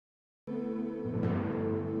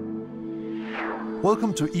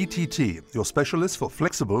Welcome to ETT, your specialist for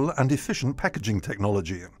flexible and efficient packaging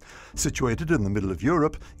technology. Situated in the middle of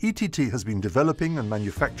Europe, ETT has been developing and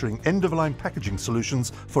manufacturing end-of-line packaging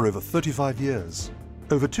solutions for over 35 years.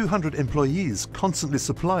 Over 200 employees constantly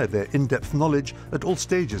supply their in-depth knowledge at all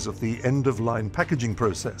stages of the end-of-line packaging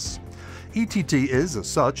process. ETT is, as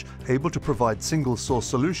such, able to provide single-source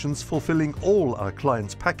solutions fulfilling all our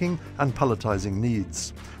clients' packing and palletizing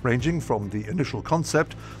needs, ranging from the initial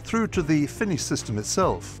concept through to the finished system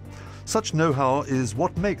itself. Such know-how is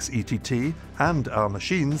what makes ETT and our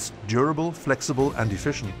machines durable, flexible and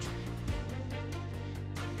efficient.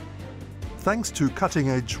 Thanks to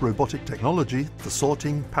cutting-edge robotic technology, the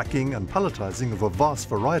sorting, packing and palletizing of a vast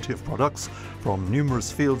variety of products from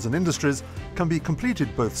numerous fields and industries can be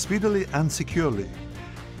completed both speedily and securely.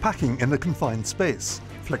 Packing in a confined space,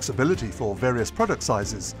 flexibility for various product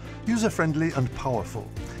sizes, user-friendly and powerful.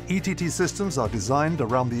 ETT systems are designed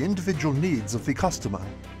around the individual needs of the customer.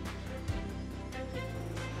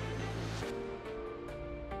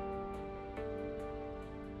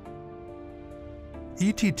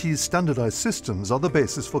 ETT's standardized systems are the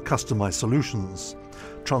basis for customized solutions.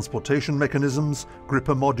 Transportation mechanisms,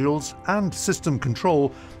 gripper modules and system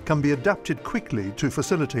control can be adapted quickly to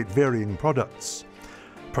facilitate varying products.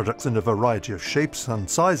 Products in a variety of shapes and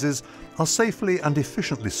sizes are safely and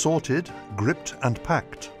efficiently sorted, gripped and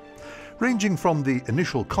packed. Ranging from the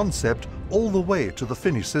initial concept all the way to the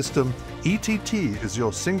finished system, ETT is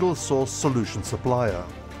your single-source solution supplier.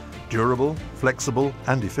 Durable, flexible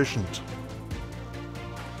and efficient.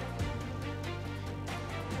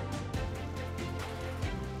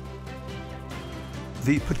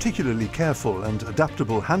 The particularly careful and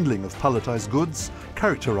adaptable handling of palletized goods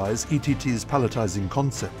characterize ETT's palletizing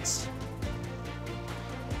concepts.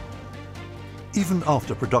 Even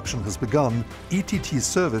after production has begun, ETT's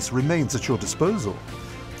service remains at your disposal.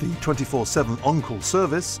 The 24/7 on-call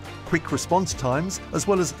service, quick response times, as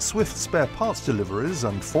well as swift spare parts deliveries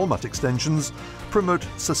and format extensions promote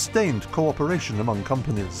sustained cooperation among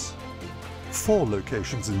companies. 4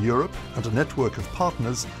 locations in Europe and a network of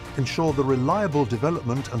partners ensure the reliable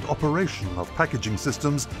development and operation of packaging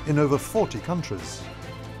systems in over 40 countries.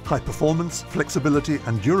 High performance, flexibility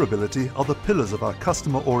and durability are the pillars of our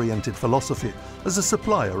customer-oriented philosophy as a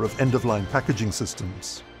supplier of end-of-line packaging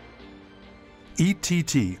systems.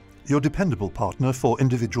 ETT, your dependable partner for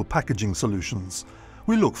individual packaging solutions.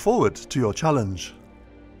 We look forward to your challenge.